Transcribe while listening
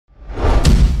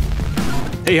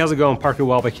Hey, how's it going? Parker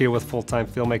Welbeck here with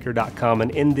FulltimeFilmmaker.com,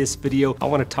 and in this video, I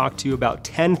want to talk to you about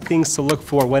 10 things to look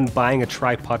for when buying a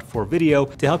tripod for video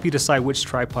to help you decide which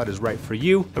tripod is right for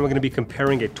you. And we're going to be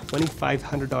comparing a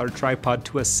 $2,500 tripod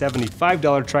to a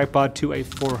 $75 tripod to a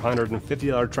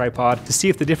 $450 tripod to see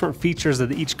if the different features that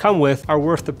they each come with are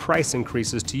worth the price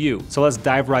increases to you. So let's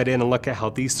dive right in and look at how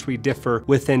these three differ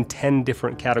within 10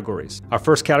 different categories. Our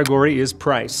first category is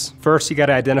price. First, you got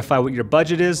to identify what your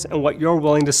budget is and what you're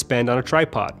willing to spend on a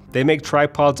tripod. They make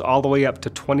tripods all the way up to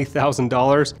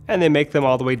 $20,000 and they make them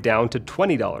all the way down to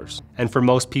 $20. And for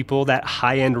most people, that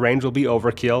high-end range will be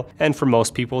overkill, and for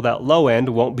most people, that low end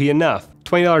won't be enough.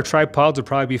 $20 tripods would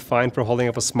probably be fine for holding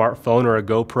up a smartphone or a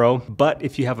GoPro, but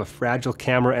if you have a fragile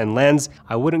camera and lens,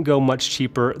 I wouldn't go much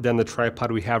cheaper than the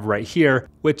tripod we have right here,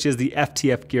 which is the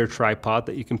FTF Gear tripod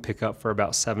that you can pick up for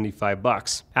about 75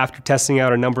 bucks. After testing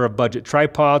out a number of budget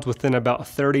tripods within about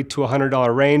 $30 to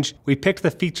 $100 range, we picked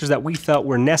the features that we felt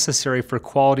were necessary for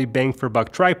quality bang for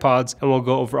buck tripods, and we'll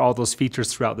go over all those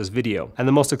features throughout this video. And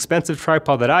the most expensive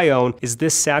tripod that I own is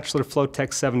this Satchler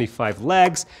Flowtech 75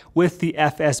 legs with the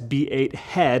FSB8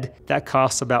 head that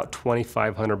costs about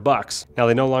 2,500 bucks. Now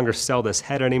they no longer sell this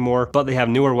head anymore, but they have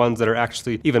newer ones that are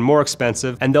actually even more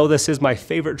expensive. And though this is my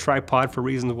favorite tripod for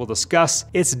reasons we'll discuss,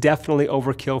 it's definitely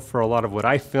overkill for a lot of what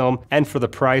I film, and for the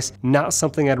price, not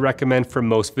something I'd recommend for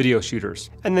most video shooters.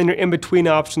 And then your in-between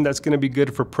option that's going to be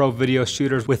good for pro video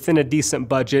shooters within a decent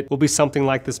budget will be something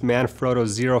like this Manfrotto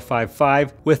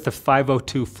 055 with the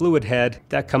 502 fluid head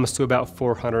that comes to about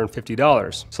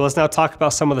 $450. So let's now talk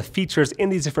about some of the features in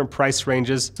these different price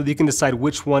ranges so that you can decide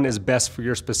which one is best for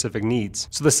your specific needs.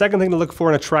 So the second thing to look for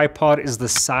in a tripod is the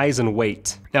size and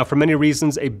weight. Now, for many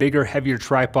reasons, a bigger, heavier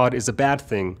tripod is a bad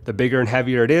thing. The bigger and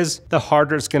heavier it is, the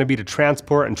harder it's going to be to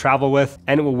transport and travel with,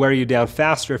 and it will wear you down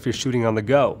faster if you're shooting on the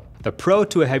go. The pro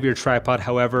to a heavier tripod,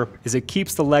 however, is it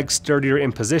keeps the legs sturdier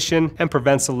in position and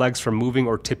prevents the legs from moving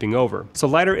or tipping over. So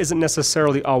lighter isn't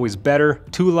necessarily always better.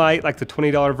 Too light, like the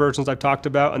 $20 versions I've talked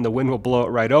about, and the wind will blow it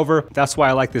right over. That's why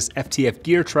I like this FTF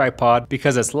Gear tripod,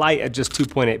 because it's light at just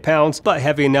 2.8 pounds, but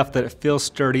heavy enough that it feels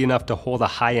sturdy enough to hold a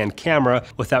high-end camera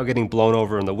without getting blown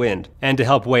over in the wind. And to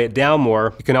help weigh it down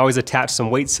more, you can always attach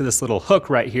some weights to this little hook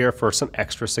right here for some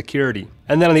extra security.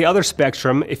 And then on the other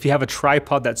spectrum, if you have a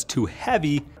tripod that's too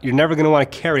heavy, you're never going to want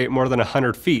to carry it more than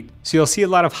 100 feet. So you'll see a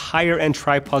lot of higher end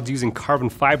tripods using carbon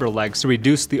fiber legs to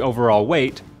reduce the overall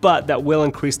weight, but that will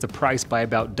increase the price by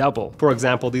about double. For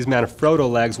example, these Manfrotto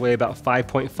legs weigh about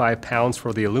 5.5 pounds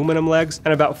for the aluminum legs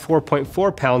and about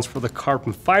 4.4 pounds for the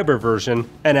carbon fiber version.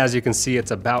 And as you can see,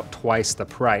 it's about twice the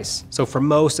price. So for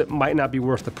most, it might not be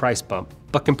worth the price bump.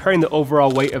 But comparing the overall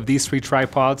weight of these three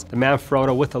tripods, the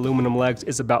Manfrotto with aluminum legs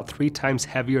is about 3 times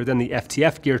heavier than the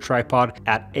FTF Gear tripod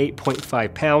at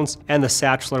 8.5 pounds, and the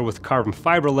Satchler with carbon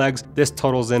fiber legs, this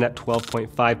totals in at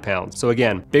 12.5 pounds. So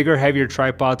again, bigger, heavier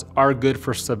tripods are good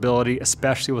for stability,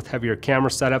 especially with heavier camera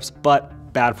setups, but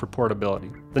bad for portability.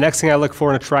 The next thing I look for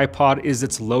in a tripod is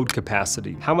its load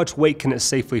capacity. How much weight can it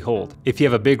safely hold? If you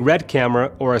have a big red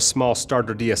camera or a small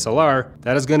starter DSLR,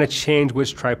 that is going to change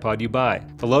which tripod you buy.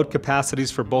 The load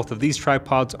capacities for both of these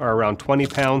tripods are around 20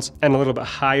 pounds and a little bit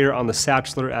higher on the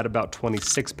Satchler at about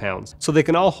 26 pounds. So they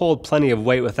can all hold plenty of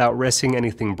weight without risking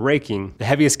anything breaking. The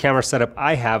heaviest camera setup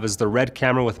I have is the red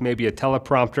camera with maybe a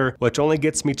teleprompter, which only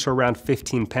gets me to around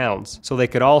 15 pounds. So they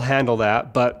could all handle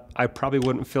that, but I probably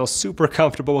wouldn't feel super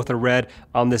comfortable with a red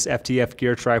on this FTF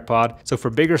Gear tripod. So for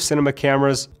bigger cinema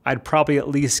cameras, I'd probably at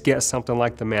least get something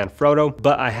like the Manfrotto,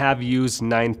 but I have used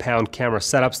 9-pound camera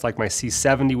setups like my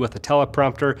C70 with a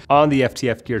teleprompter on the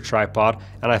FTF Gear tripod,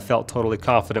 and I felt totally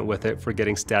confident with it for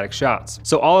getting static shots.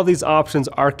 So all of these options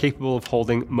are capable of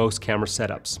holding most camera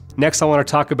setups. Next, I want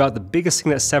to talk about the biggest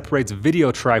thing that separates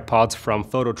video tripods from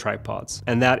photo tripods,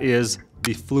 and that is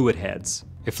the fluid heads.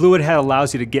 A fluid head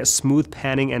allows you to get smooth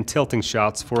panning and tilting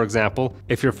shots. For example,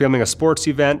 if you're filming a sports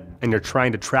event and you're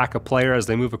trying to track a player as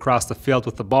they move across the field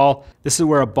with the ball, this is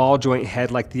where a ball joint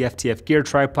head like the FTF Gear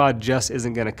tripod just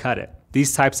isn't going to cut it.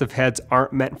 These types of heads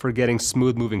aren't meant for getting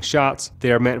smooth moving shots.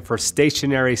 They are meant for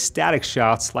stationary, static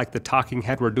shots like the talking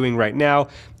head we're doing right now,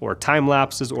 or time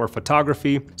lapses or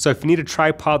photography. So if you need a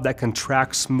tripod that can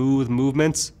track smooth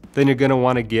movements, then you're going to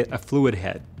want to get a fluid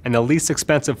head. And the least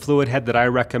expensive fluid head that I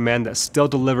recommend that still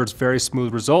delivers very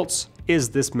smooth results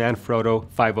is this Manfrotto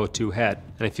 502 head.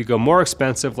 And if you go more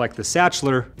expensive like the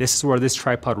Satchler, this is where this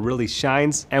tripod really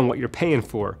shines, and what you're paying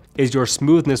for is your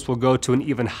smoothness will go to an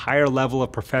even higher level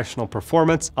of professional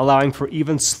performance, allowing for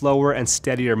even slower and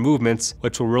steadier movements,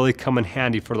 which will really come in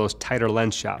handy for those tighter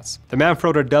lens shots. The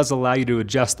Manfrotto does allow you to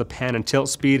adjust the pan and tilt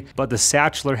speed, but the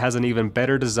Satchler has an even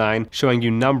better design, showing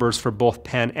you numbers for both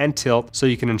pan and tilt, so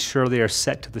you can ensure they are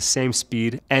set to the same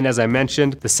speed. And as I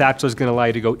mentioned, the Satchler is going to allow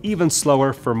you to go even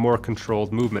slower for more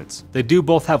controlled movements. They do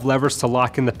both have levers to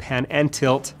lock in the pan and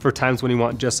tilt for times when you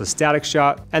want just a static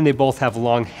shot, and they both have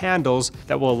long handles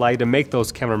that will allow you to make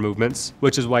those camera movements,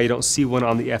 which is why you don't see one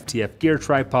on the FTF Gear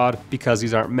tripod, because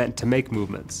these aren't meant to make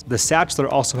movements. The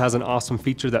Satchler also has an awesome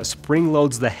feature that spring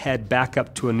loads the head back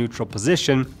up to a neutral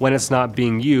position when it's not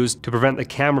being used, to prevent the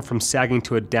camera from sagging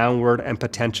to a downward and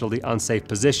potentially unsafe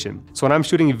position. So when I'm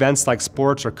shooting events like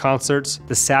sports or concerts,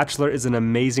 the Satchler is an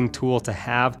amazing tool to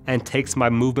have and takes my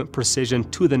movement precision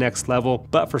to the next level.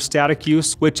 But for static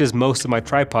use, which is most of my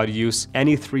tripod use,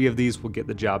 any three of these will get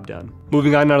the job done.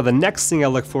 Moving on now to the next thing I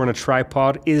look for in a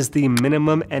tripod is the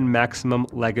minimum and maximum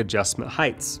leg adjustment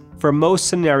heights. For most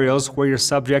scenarios where your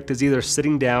subject is either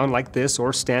sitting down like this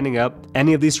or standing up,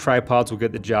 any of these tripods will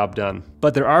get the job done.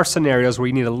 But there are scenarios where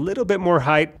you need a little bit more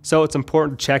height, so it's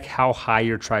important to check how high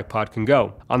your tripod can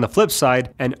go. On the flip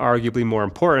side, and arguably more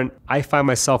important, I find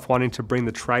myself wanting to bring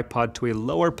the tripod to a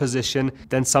lower position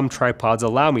than some tripods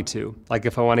allow me to, like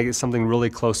if I want to get something really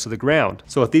close to the ground.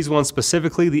 So with these ones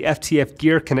specifically, the FTF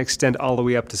Gear can extend all the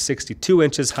way up to 62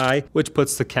 inches high, which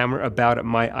puts the camera about at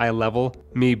my eye level,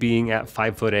 me being at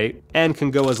 5'8", and can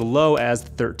go as low as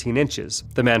 13 inches.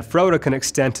 The Manfrotto can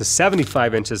extend to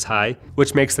 75 inches high,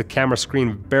 which makes the camera screen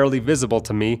barely visible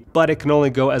to me, but it can only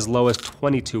go as low as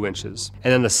 22 inches.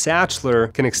 And then the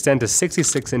Satchler can extend to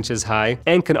 66 inches high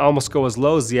and can almost go as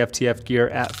low as the FTF Gear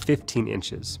at 15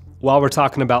 inches. While we're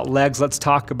talking about legs, let's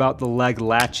talk about the leg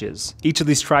latches. Each of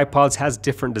these tripods has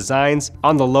different designs.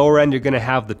 On the lower end, you're gonna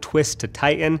have the twist to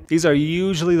tighten. These are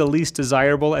usually the least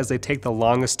desirable as they take the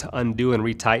longest to undo and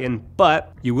retighten,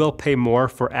 but you will pay more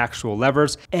for actual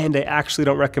levers, and I actually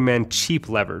don't recommend cheap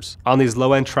levers. On these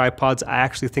low-end tripods, I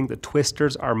actually think the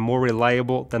twisters are more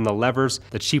reliable than the levers.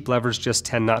 The cheap levers just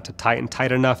tend not to tighten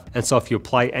tight enough, and so if you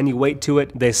apply any weight to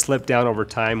it, they slip down over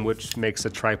time, which makes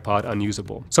a tripod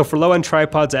unusable. So for low-end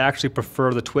tripods, I actually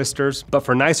prefer the twisters, but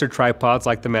for nicer tripods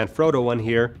like the Manfrotto one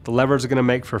here, the levers are going to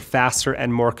make for faster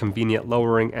and more convenient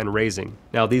lowering and raising.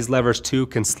 Now these levers too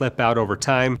can slip out over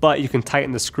time, but you can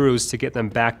tighten the screws to get them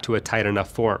back to a tight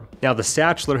enough form. Now the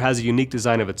Satchler has a unique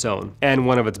design of its own, and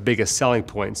one of its biggest selling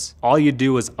points. All you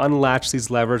do is unlatch these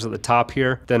levers at the top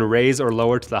here, then raise or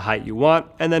lower to the height you want,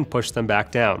 and then push them back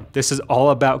down. This is all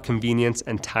about convenience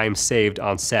and time saved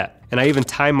on set. And I even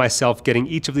timed myself getting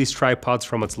each of these tripods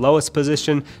from its lowest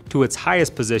position to its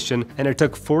highest position, and it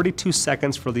took 42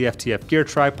 seconds for the FTF Gear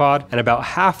tripod, and about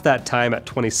half that time at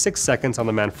 26 seconds on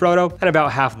the Manfrotto, and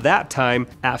about half that time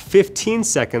at 15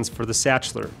 seconds for the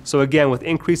Satchler. So again, with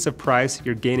increase of price,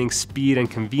 you're gaining speed and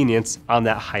convenience on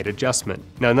that height adjustment.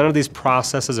 Now none of these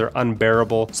processes are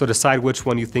unbearable, so decide which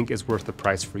one you think is worth the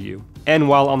price for you. And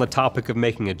while on the topic of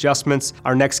making adjustments,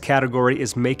 our next category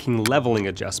is making leveling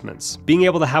adjustments. Being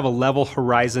able to have a level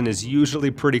horizon is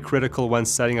usually pretty critical when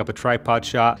setting up a tripod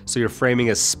shot, so your framing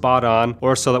is spot on,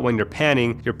 or so that when you're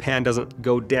panning, your pan doesn't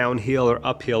go downhill or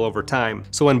uphill over time.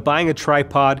 So when buying a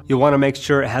tripod, you'll want to make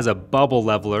sure it has a bubble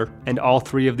leveler, and all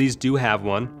three of these do have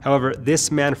one. However,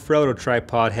 this Manfrotto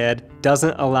tripod head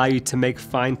doesn't allow you to make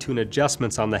fine-tune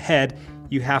adjustments on the head.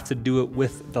 You have to do it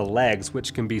with the legs,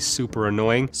 which can be super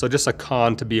annoying. So just a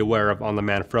con to be aware of on the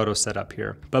Manfrotto setup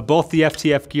here. But both the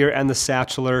FTF Gear and the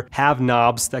Satchler have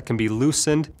knobs that can be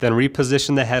loosened, then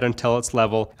reposition the head until it's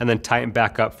level, and then tighten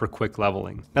back up for quick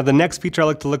leveling. Now the next feature I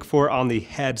like to look for on the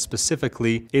head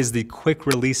specifically is the quick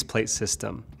release plate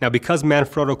system. Now because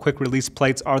Manfrotto quick release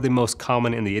plates are the most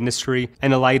common in the industry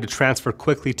and allow you to transfer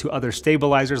quickly to other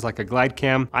stabilizers like a glide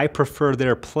cam, I prefer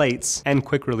their plates and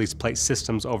quick release plate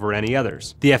systems over any others.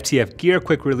 The FTF Gear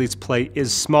quick release plate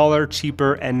is smaller,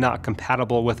 cheaper, and not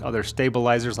compatible with other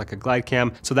stabilizers like a glide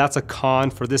cam, so that's a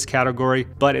con for this category,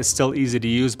 but it's still easy to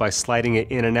use by sliding it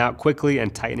in and out quickly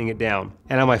and tightening it down.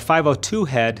 And on my 502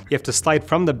 head, you have to slide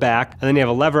from the back, and then you have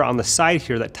a lever on the side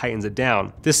here that tightens it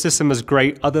down. This system is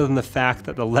great other than the fact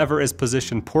that the lever is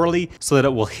positioned poorly so that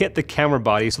it will hit the camera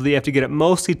body, so that you have to get it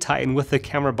mostly tightened with the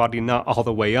camera body not all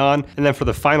the way on, and then for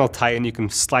the final tighten, you can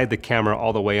slide the camera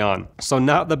all the way on. So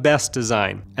not the best design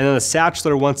design. And then the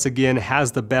Satchler, once again,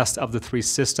 has the best of the three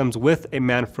systems with a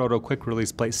Manfrotto quick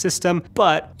release plate system,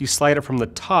 but you slide it from the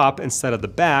top instead of the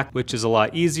back, which is a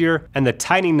lot easier. And the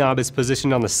tightening knob is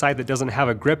positioned on the side that doesn't have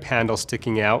a grip handle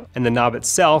sticking out, and the knob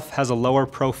itself has a lower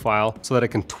profile so that it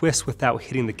can twist without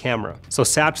hitting the camera. So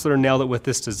Satchler nailed it with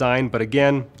this design, but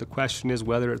again, the question is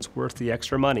whether it's worth the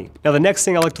extra money. Now, the next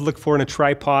thing I like to look for in a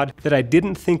tripod that I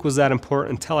didn't think was that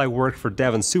important until I worked for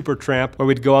Devon Supertramp, where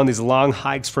we'd go on these long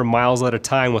hikes for miles at a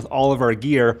time with all of our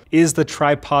gear, is the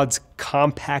tripod's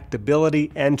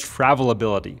compactability and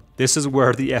travelability. This is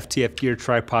where the FTF Gear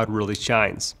tripod really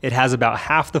shines. It has about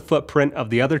half the footprint of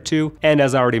the other two, and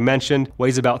as I already mentioned,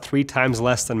 weighs about 3 times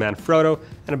less than Manfrotto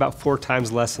and about 4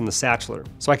 times less than the Satchler.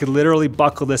 So I could literally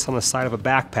buckle this on the side of a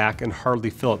backpack and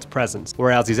hardly feel its presence.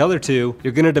 Whereas these other two,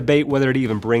 you're gonna debate whether to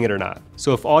even bring it or not.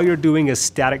 So if all you're doing is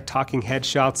static talking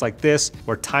headshots like this,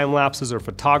 or time lapses or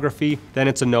photography, then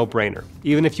it's a no-brainer.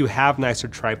 Even if you have nicer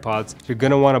tripods, you're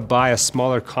gonna wanna buy a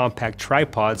smaller compact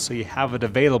tripod so you have it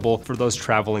available for those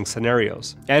traveling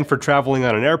scenarios. And for traveling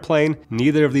on an airplane,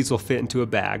 neither of these will fit into a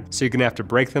bag, so you're gonna have to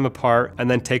break them apart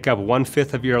and then take up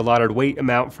 1/5 of your allotted weight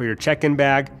amount for your check-in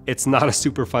bag. It's not a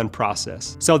super fun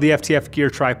process. So the FTF Gear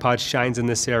tripod shines in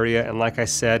this area, and like I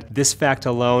said, this fact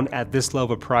alone at this low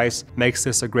of a price makes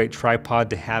this a great tripod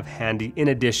to have handy, in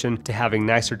addition to having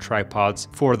nicer tripods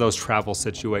for those travel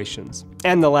situations.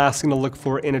 And the last thing to look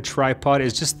for in a tripod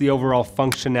is just the overall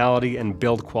functionality and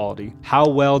build quality. How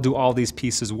well do all these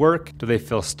pieces work? Do they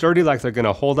feel sturdy, like they're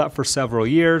gonna hold up for several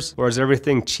years? Or is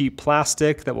everything cheap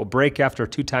plastic that will break after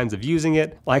 2 times of using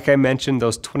it? Like I mentioned,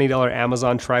 those $20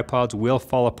 Amazon tripods will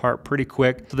fall apart pretty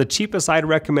quick. So the cheapest I'd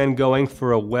recommend going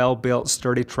for a well-built,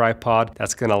 sturdy tripod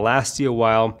that's gonna last you a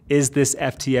while is this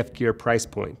FTF Gear price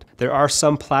point. There are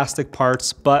some plastic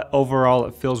parts, but overall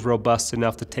it feels robust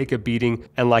enough to take a beating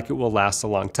and like it will last a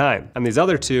long time. And these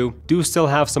other two do still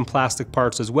have some plastic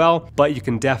parts as well, but you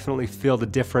can definitely feel the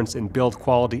difference in build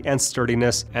quality and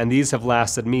sturdiness, and these have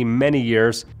lasted me many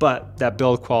years, but that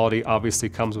build quality obviously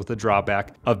comes with the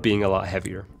drawback of being a lot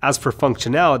heavier. As for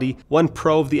functionality, one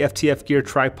pro of the FTF Gear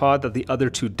tripod that the other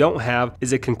two don't have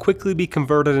is it can quickly be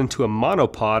converted into a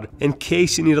monopod in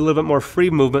case you need a little bit more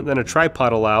free movement than a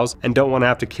tripod allows and don't want to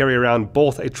have to carry around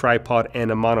both a tripod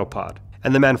and a monopod.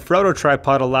 And the Manfrotto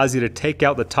tripod allows you to take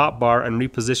out the top bar and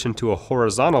reposition to a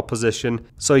horizontal position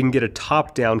so you can get a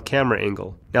top-down camera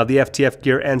angle. Now the FTF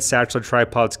Gear and Satchler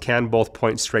tripods can both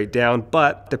point straight down,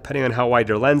 but depending on how wide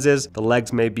your lens is, the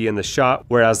legs may be in the shot,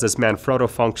 whereas this Manfrotto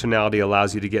functionality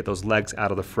allows you to get those legs out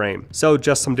of the frame. So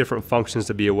just some different functions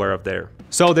to be aware of there.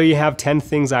 So there you have 10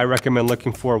 things I recommend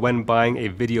looking for when buying a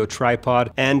video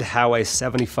tripod, and how a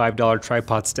 $75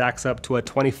 tripod stacks up to a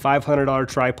 $2,500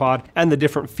 tripod, and the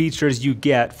different features you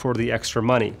get for the extra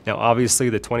money. Now obviously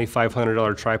the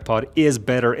 $2,500 tripod is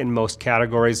better in most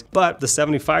categories, but the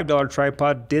 $75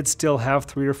 tripod did still have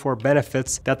 3 or 4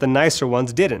 benefits that the nicer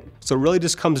ones didn't. So it really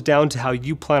just comes down to how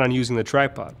you plan on using the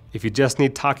tripod. If you just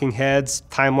need talking heads,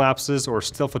 time lapses, or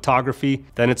still photography,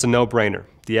 then it's a no-brainer.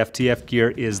 The FTF Gear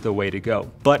is the way to go.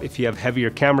 But if you have heavier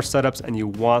camera setups and you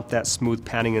want that smooth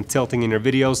panning and tilting in your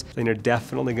videos, then you're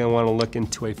definitely going to want to look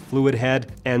into a fluid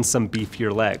head and some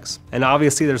beefier legs. And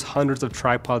obviously there's hundreds of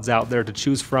tripods out there to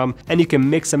choose from, and you can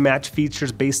mix and match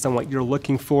features based on what you're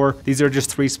looking for. These are just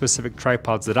 3 specific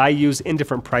tripods that I use in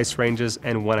different price ranges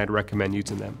and when I'd recommend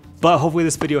using them. But hopefully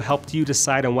this video helped you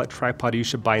decide on what tripod you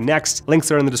should buy next.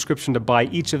 Links are in the description to buy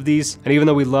each of these. And even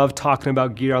though we love talking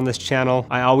about gear on this channel,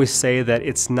 I always say that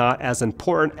it's not as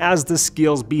important as the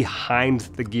skills behind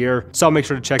the gear. So make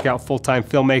sure to check out Full-Time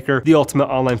Filmmaker, the ultimate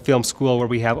online film school, where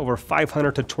we have over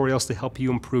 500 tutorials to help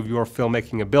you improve your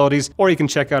filmmaking abilities. Or you can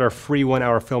check out our free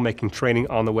 1-hour filmmaking training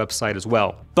on the website as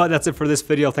well. But that's it for this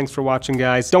video. Thanks for watching,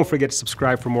 guys. Don't forget to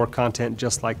subscribe for more content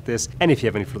just like this. And if you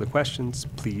have any further questions,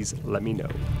 please let me know.